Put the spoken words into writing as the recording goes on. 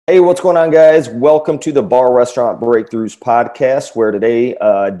Hey, what's going on, guys? Welcome to the Bar Restaurant Breakthroughs podcast, where today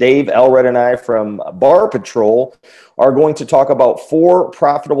Dave, Elred, and I from Bar Patrol are going to talk about 4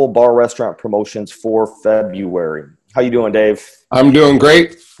 profitable bar restaurant promotions for February. How you doing, Dave? I'm doing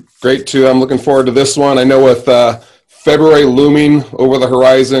great. Great, too. I'm looking forward to this one. I know with February looming over the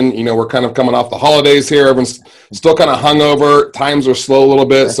horizon, we're kind of coming off the holidays here. Everyone's still kind of hungover. Times are slow a little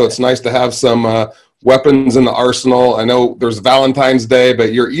bit, so it's nice to have some weapons in the arsenal. I know there's Valentine's Day,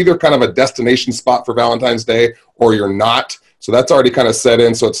 but you're either kind of a destination spot for Valentine's Day or you're not. So that's already kind of set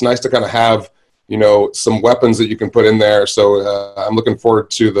in. So it's nice to kind of have, some weapons that you can put in there. So I'm looking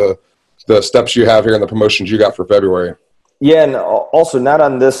forward to the steps you have here and the promotions you got for February. Yeah, and also not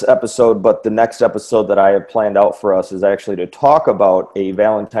on this episode, but the next episode that I have planned out for us is actually to talk about a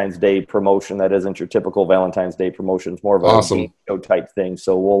Valentine's Day promotion that isn't your typical Valentine's Day promotion. It's more of a game show type thing.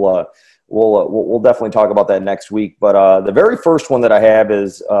 So we'll definitely talk about that next week. But the very first one that I have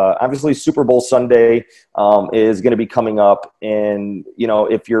is obviously Super Bowl Sunday is going to be coming up. And,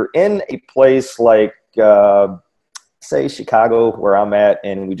 if you're in a place like, say, Chicago, where I'm at,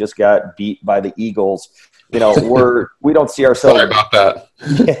 and we just got beat by the Eagles, we don't see ourselves. Sorry about that.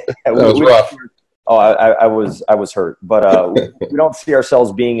 Yeah, that was rough. I was hurt, but we don't see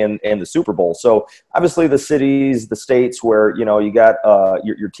ourselves being in the Super Bowl. So obviously the cities, the states where, you got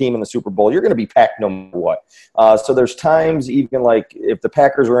your team in the Super Bowl, you're going to be packed no matter what. So there's times even like if the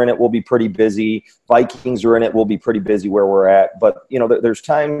Packers are in it, we'll be pretty busy. Vikings are in it, we'll be pretty busy where we're at. But, there's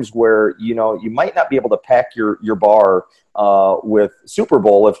times where, you might not be able to pack your bar with Super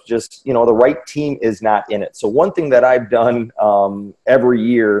Bowl if just, the right team is not in it. So one thing that I've done every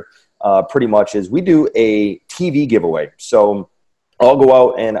year pretty much is we do a TV giveaway. So I'll go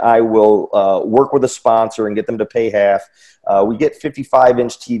out and I will work with a sponsor and get them to pay half. We get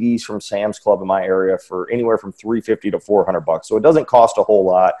 55-inch TVs from Sam's Club in my area for anywhere from $350 to $400. So it doesn't cost a whole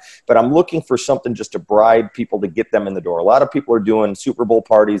lot, but I'm looking for something just to bribe people to get them in the door. A lot of people are doing Super Bowl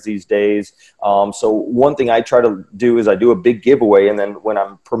parties these days. So one thing I try to do is I do a big giveaway, and then when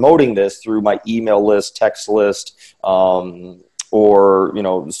I'm promoting this through my email list, text list, or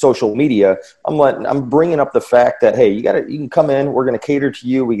social media, I'm bringing up the fact that, hey, you can come in, we're going to cater to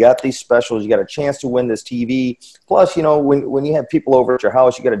you, we got these specials, you got a chance to win this TV. Plus, when you have people over at your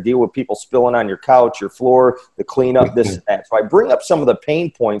house, you got to deal with people spilling on your couch, your floor, the cleanup, this and that. So I bring up some of the pain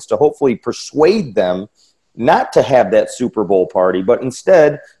points to hopefully persuade them not to have that Super Bowl party, but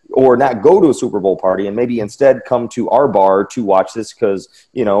instead, or not go to a Super Bowl party, and maybe instead come to our bar to watch this because,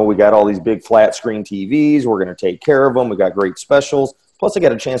 we got all these big flat screen TVs. We're going to take care of them. We got great specials. Plus, I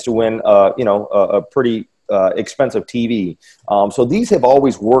got a chance to win, a pretty expensive TV. So these have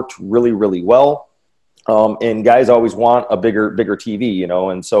always worked really, really well. And guys always want a bigger TV,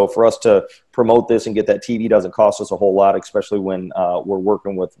 and so for us to promote this and get that TV doesn't cost us a whole lot, especially when we're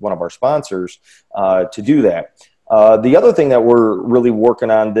working with one of our sponsors to do that. The other thing that we're really working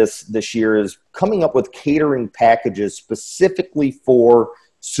on this year is coming up with catering packages specifically for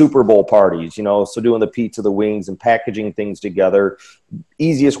Super Bowl parties, so doing the pizza, the wings, and packaging things together.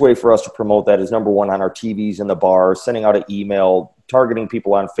 Easiest way for us to promote that is, number one, on our TVs in the bar, sending out an email, targeting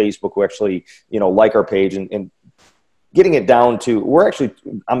people on Facebook who actually, like our page, and getting it down to,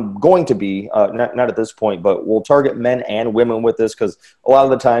 I'm going to be, not at this point, but we'll target men and women with this, because a lot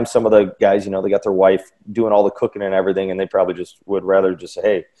of the time some of the guys, they got their wife doing all the cooking and everything, and they probably just would rather just say,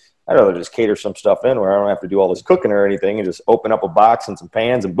 hey, I'd rather just cater some stuff in where I don't have to do all this cooking or anything, and just open up a box and some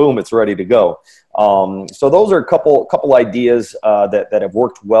pans and boom, it's ready to go. So those are a couple ideas that have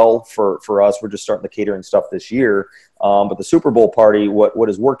worked well for us. We're just starting the catering stuff this year. But the Super Bowl party, what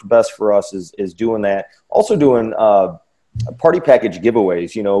has worked best for us is doing that. Also doing party package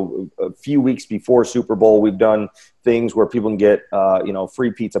giveaways. A few weeks before Super Bowl, we've done things where people can get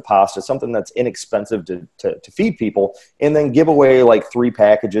free pizza pasta, something that's inexpensive to feed people, and then give away like 3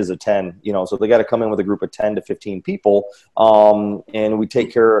 packages of 10. So they got to come in with a group of 10 to 15 people, and we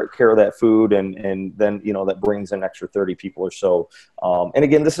take care of that food, and then that brings an extra 30 people or so. And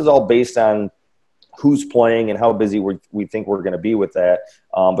again, this is all based on who's playing and how busy we think we're going to be with that.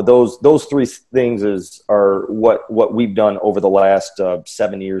 But those 3 things are what we've done over the last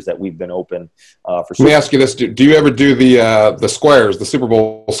 7 years that we've been open. Let me ask you this: Do you ever do the squares, the Super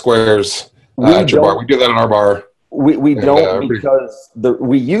Bowl squares at your bar? We do that in our bar. We don't, because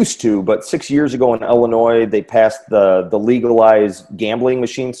we used to, but 6 years ago in Illinois, they passed the legalized gambling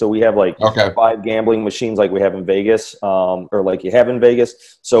machine. So we have 5 gambling machines like we have in Vegas, or like you have in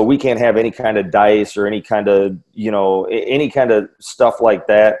Vegas. So we can't have any kind of dice or any kind of, any kind of stuff like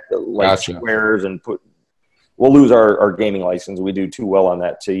that, like squares and we'll lose our gaming license. We do too well on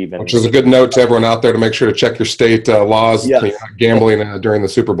that to even. Which is a good note to everyone out there to make sure to check your state laws. Yeah. So you're not gambling during the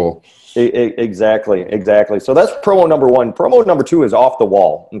Super Bowl. Exactly. So that's promo number one. Promo number two is off the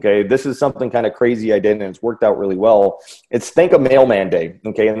wall. Okay, this is something kind of crazy I did, and it's worked out really well. It's Thank a Mailman Day.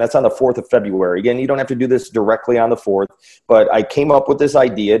 Okay, and that's on the 4th of February. Again, you don't have to do this directly on the 4th, but I came up with this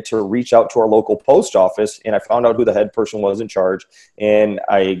idea to reach out to our local post office, and I found out who the head person was in charge, and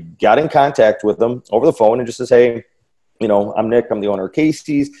I got in contact with them over the phone and just to say, you know, I'm Nick. I'm the owner of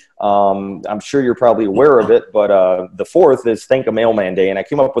Casey's. I'm sure you're probably aware of it, but the 4th is Thank a Mailman Day, and I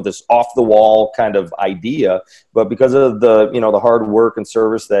came up with this off-the-wall kind of idea. But because of the, you know, the hard work and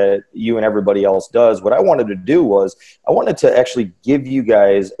service that you and everybody else does, what I wanted to do was I wanted to actually give you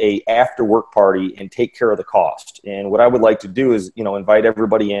guys a after-work party and take care of the cost. And what I would like to do is, you know, invite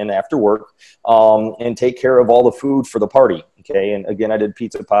everybody in after work and take care of all the food for the party. Okay, and again, I did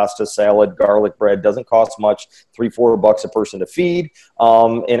pizza, pasta, salad, garlic bread. Doesn't cost much, $3-4 a person to feed.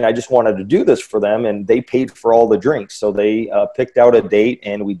 And I just wanted to do this for them, and they paid for all the drinks. So they picked out a date,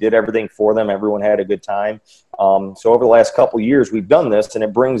 and we did everything for them. Everyone had a good time. So over the last couple of years, we've done this, and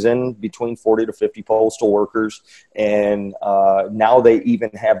it brings in between 40 to 50 postal workers. And now they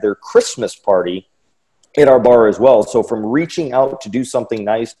even have their Christmas party at our bar as well. So from reaching out to do something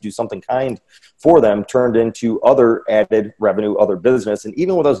nice, do something kind for them, turned into other added revenue, other business. And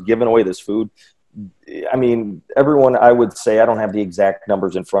even with us giving away this food, I mean, everyone, I would say, I don't have the exact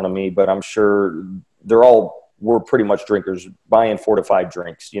numbers in front of me, but I'm sure we're pretty much drinkers, buying 4 to 5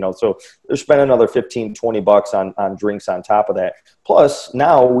 drinks, you know, so they're spending another $15-20 on drinks on top of that. Plus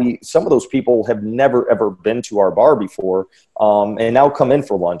now some of those people have never, ever been to our bar before, and now come in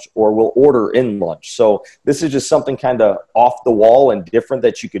for lunch or will order in lunch. So this is just something kind of off the wall and different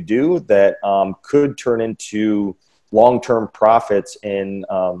that you could do that could turn into long-term profits in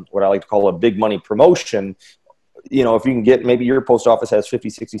what I like to call a big money promotion. You know, if you can get, maybe your post office has 50,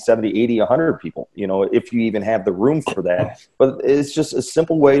 60, 70, 80, 100 people, you know, if you even have the room for that. But it's just a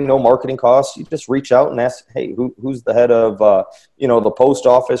simple way, no marketing costs. You just reach out and ask, hey, who's the head of, you know, the post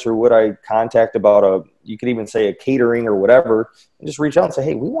office, or would I contact about you could even say a catering or whatever, and just reach out and say,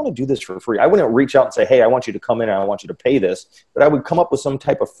 hey, we want to do this for free. I wouldn't reach out and say, hey, I want you to come in and I want you to pay this, but I would come up with some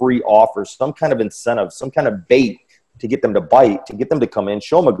type of free offer, some kind of incentive, some kind of bait to get them to bite, to get them to come in,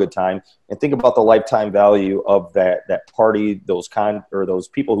 show them a good time, and think about the lifetime value of that party, those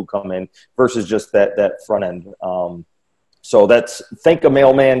people who come in versus just that front end. So that's Thank a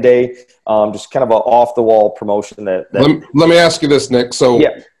Mailman Day, just kind of an off the wall promotion. Let me ask you this, Nick. So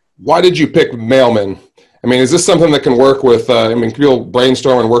yeah. Why did you pick mailman? I mean, is this something that can work with? I mean, people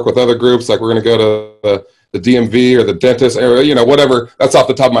brainstorm and work with other groups, like we're going to go to the DMV or the dentist, or, you know, whatever. That's off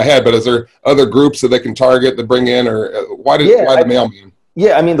the top of my head. But is there other groups that they can target to bring in, or why the mailman?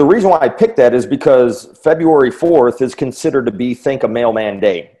 Yeah, I mean, the reason why I picked that is because February 4th is considered to be Thank a Mailman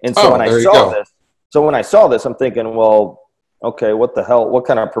Day, and so when I saw this, I'm thinking, well, okay, what the hell? What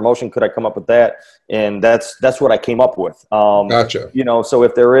kind of promotion could I come up with that? And that's what I came up with. Gotcha. You know, so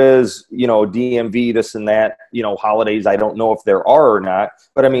if there is, you know, DMV, this and that, you know, holidays, I don't know if there are or not,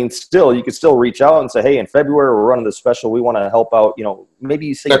 but I mean, still, you could still reach out and say, hey, in February, we're running this special. We want to help out, you know, maybe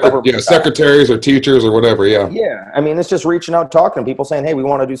you say secretaries or teachers or whatever. Yeah. Yeah. I mean, it's just reaching out, talking to people, saying, hey, we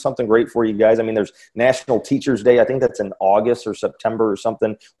want to do something great for you guys. I mean, there's National Teachers Day. I think that's in August or September or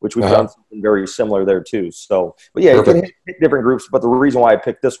something, which we've done something very similar there too. So, but yeah, perfect. You can hit different groups, but the reason why I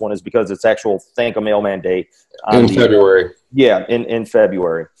picked this one is because it's actual Thank a Mailman Day in February. Yeah, in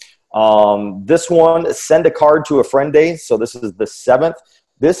February. This one, Send a Card to a Friend Day. So this is the 7th.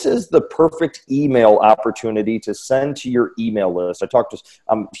 This is the perfect email opportunity to send to your email list.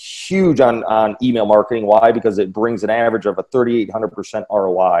 I'm huge on email marketing. Why? Because it brings an average of a 3,800%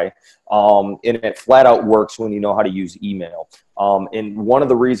 ROI. And it flat out works when you know how to use email. And one of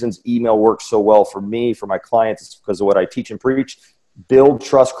the reasons email works so well for me, for my clients, is because of what I teach and preach. Build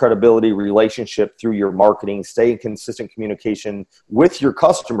trust, credibility, relationship through your marketing. Stay in consistent communication with your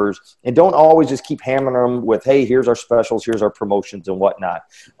customers, and don't always just keep hammering them with, hey, here's our specials, here's our promotions and whatnot.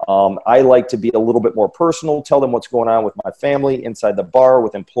 I like to be a little bit more personal, tell them what's going on with my family, inside the bar,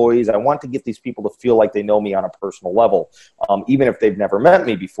 with employees. I want to get these people to feel like they know me on a personal level, even if they've never met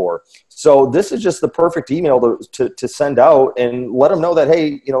me before. So this is just the perfect email to send out and let them know that,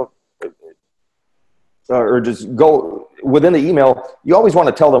 hey, you know, or just go within the email. You always want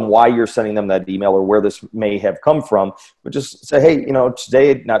to tell them why you're sending them that email or where this may have come from, but just say, hey, you know,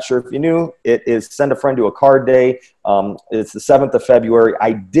 today, not sure if you knew, it is Send a Friend to a Card Day. It's the 7th of February.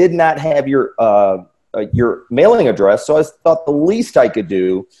 I did not have your your mailing address. So I thought the least I could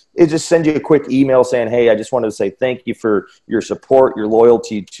do is just send you a quick email saying, hey, I just wanted to say thank you for your support, your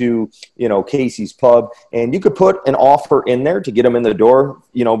loyalty to, Casey's Pub. And you could put an offer in there to get them in the door,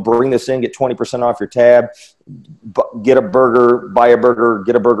 bring this in, get 20% off your tab, get a burger, buy a burger,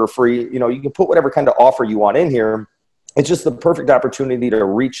 get a burger free. You can put whatever kind of offer you want in here. It's just the perfect opportunity to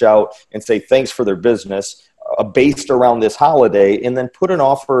reach out and say thanks for their business based around this holiday, and then put an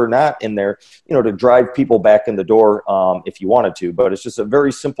offer or not in there, to drive people back in the door if you wanted to. But it's just a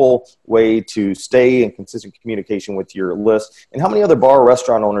very simple way to stay in consistent communication with your list. And how many other bar or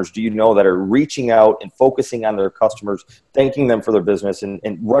restaurant owners do you know that are reaching out and focusing on their customers, thanking them for their business,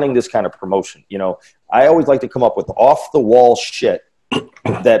 and running this kind of promotion? I always like to come up with off-the-wall shit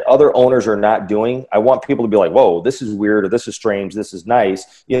that other owners are not doing. I want people to be like, whoa, this is weird, or this is strange, this is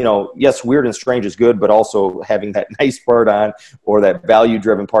nice. Yes, weird and strange is good, but also having that nice part on, or that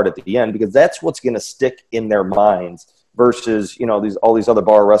value-driven part at the end, because that's what's going to stick in their minds versus, all these other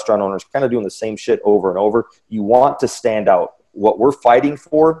bar or restaurant owners kind of doing the same shit over and over. You want to stand out. What we're fighting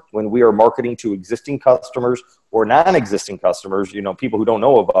for when we are marketing to existing customers or non-existing customers, people who don't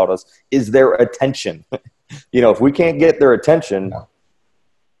know about us, is their attention. If we can't get their attention,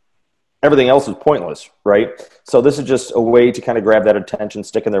 everything else is pointless, right? So this is just a way to kind of grab that attention,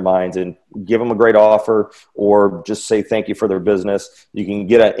 stick in their minds, and give them a great offer, or just say thank you for their business. You can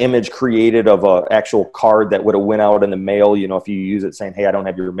get an image created of an actual card that would have went out in the mail, if you use it saying, hey, I don't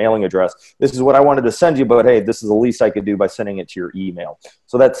have your mailing address. This is what I wanted to send you, but hey, this is the least I could do by sending it to your email.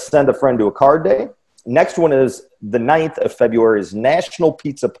 So that's Send a Friend to a Card Day. Next one is the 9th of February is National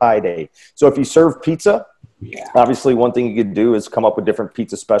Pizza Pie Day. So if you serve pizza, obviously, one thing you could do is come up with different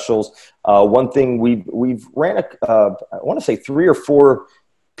pizza specials. One thing we've ran, I want to say 3 or 4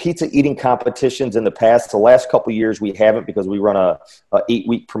 pizza eating competitions in the past. The last couple of years we haven't, because we run a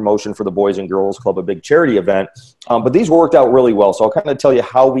 8-week promotion for the Boys and Girls Club, a big charity event. But these worked out really well. So I'll kind of tell you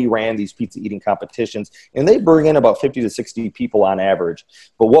how we ran these pizza eating competitions. And they bring in about 50 to 60 people on average.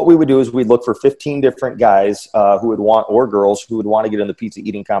 But what we would do is we'd look for 15 different guys who would want, or girls who would want to get in the pizza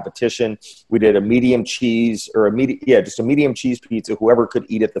eating competition. We did a medium cheese, or just a medium cheese pizza, whoever could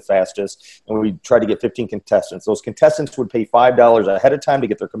eat it the fastest. And we tried to get 15 contestants. Those contestants would pay $5 ahead of time to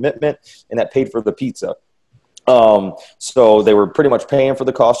get their commitment, and that paid for the pizza. So they were pretty much paying for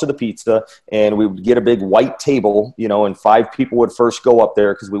the cost of the pizza, and we would get a big white table, and 5 people would first go up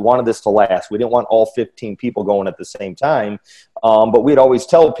there, because we wanted this to last. We didn't want all 15 people going at the same time. But we'd always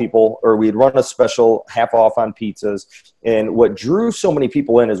tell people, or we'd run a special half off on pizzas. And what drew so many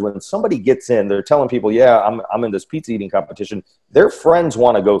people in is when somebody gets in, they're telling people, yeah, I'm in this pizza eating competition. Their friends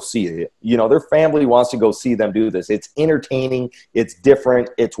want to go see it. Their family wants to go see them do this. It's entertaining. It's different.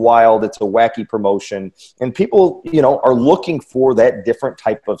 It's wild. It's a wacky promotion. And people, are looking for that different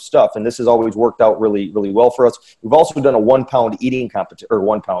type of stuff. And this has always worked out really, really well for us. We've also done a 1-pound eating competition, or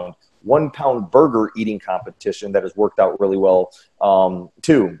 1-pound burger eating competition that has worked out really well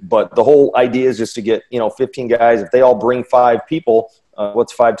too. But the whole idea is just to get 15 guys. If they all bring 5 people,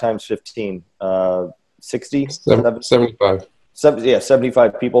 what's 5 times 15? 60? 75.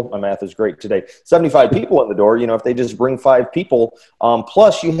 75 people. My math is great today. 75 people in the door. If they just bring 5 people,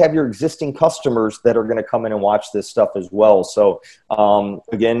 plus you have your existing customers that are going to come in and watch this stuff as well. So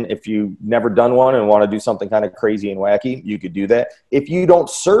again, if you've never done one and want to do something kind of crazy and wacky, you could do that. If you don't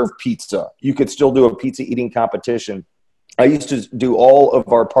serve pizza, you could still do a pizza eating competition. I used to do all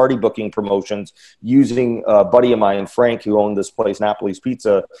of our party booking promotions using a buddy of mine, Frank, who owned this place, Napoli's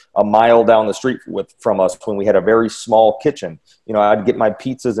Pizza, a mile down the street from us, when we had a very small kitchen. I'd get my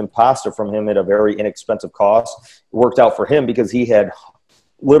pizzas and pasta from him at a very inexpensive cost. It worked out for him because he had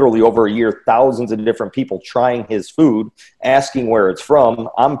literally over a year, thousands of different people trying his food, asking where it's from.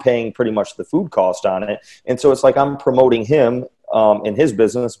 I'm paying pretty much the food cost on it. And so it's like I'm promoting him in his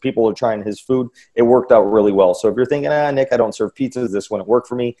business. People are trying his food. It worked out really well. So if you're thinking, Nick, I don't serve pizzas, this wouldn't work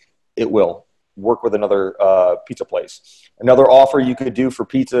for me, it will work with another pizza place. Another offer you could do for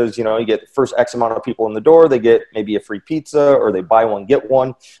pizzas, you get the first X amount of people in the door, they get maybe a free pizza, or they buy one, get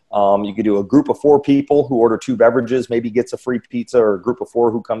one. You could do a group of 4 people who order 2 beverages, maybe gets a free pizza, or a group of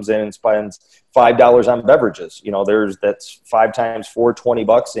 4 who comes in and spends $5 on beverages. That's 5 times 4,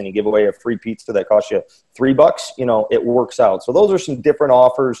 $20, and you give away a free pizza that costs you $3. It works out. So those are some different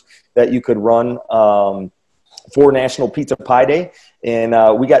offers that you could run for National Pizza Pie Day.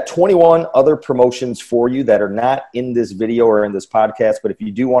 And we got 21 other promotions for you that are not in this video or in this podcast. But if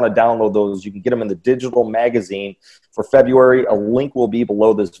you do want to download those, you can get them in the digital magazine for February. A link will be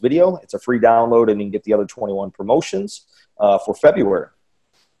below this video. It's a free download, and you can get the other 21 promotions for February.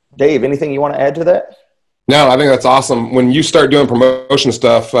 Dave, anything you want to add to that? No, I think that's awesome. When you start doing promotion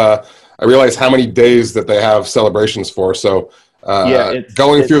stuff, I realize how many days that they have celebrations for. So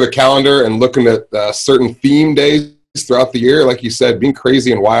going through the calendar and looking at certain theme days throughout the year, like you said, being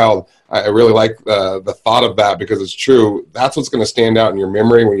crazy and wild. I really like the thought of that, because it's true. That's what's going to stand out in your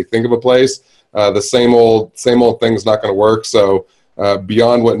memory when you think of a place. The same old thing's not going to work. So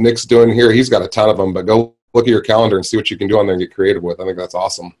beyond what Nick's doing here, he's got a ton of them, but go look at your calendar and see what you can do on there and get creative with. I think that's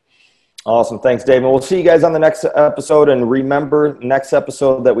awesome. Awesome. Thanks, Dave. And we'll see you guys on the next episode. And remember, next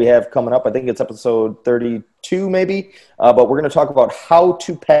episode that we have coming up, I think it's episode 32 maybe, but we're going to talk about how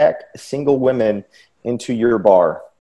to pack single women into your bar.